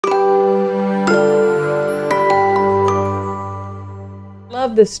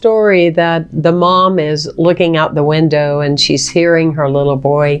love the story that the mom is looking out the window and she's hearing her little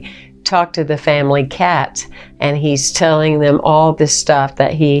boy talk to the family cat, and he's telling them all this stuff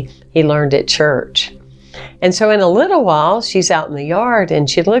that he learned at church. And so in a little while, she's out in the yard and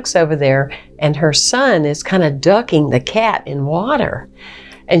she looks over there and her son is kind of ducking the cat in water.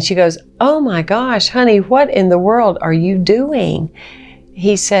 And she goes, "Oh my gosh, honey, what in the world are you doing?"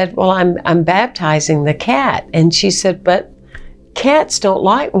 He said, "Well, I'm baptizing the cat." And she said, "But cats don't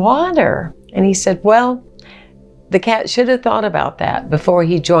like water." And he said, "Well, the cat should have thought about that before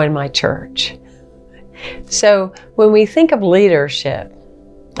he joined my church." So when we think of leadership,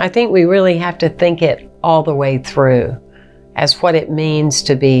 I think we really have to think it all the way through as what it means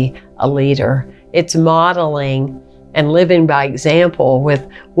to be a leader. It's modeling and living by example, with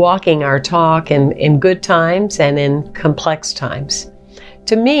walking our talk in good times and in complex times.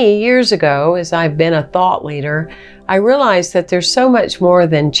 To me, years ago, as I've been a thought leader, I realized that there's so much more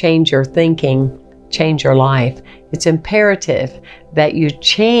than change your thinking, change your life. It's imperative that you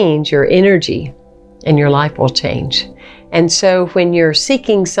change your energy and your life will change. And so when you're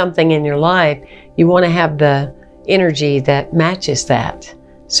seeking something in your life, you want to have the energy that matches that.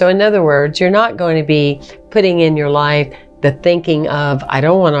 So in other words, you're not going to be putting in your life the thinking of, "I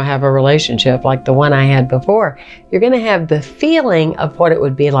don't want to have a relationship like the one I had before." You're going to have the feeling of what it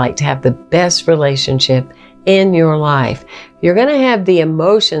would be like to have the best relationship in your life. You're going to have the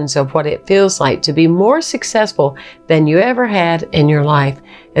emotions of what it feels like to be more successful than you ever had in your life.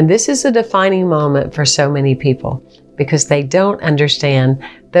 And this is a defining moment for so many people because they don't understand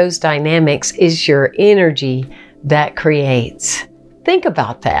those dynamics is your energy that creates. Think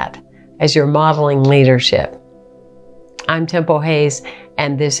about that as you're modeling leadership. I'm Temple Hayes,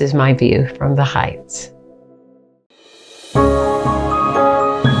 and this is my view from the heights.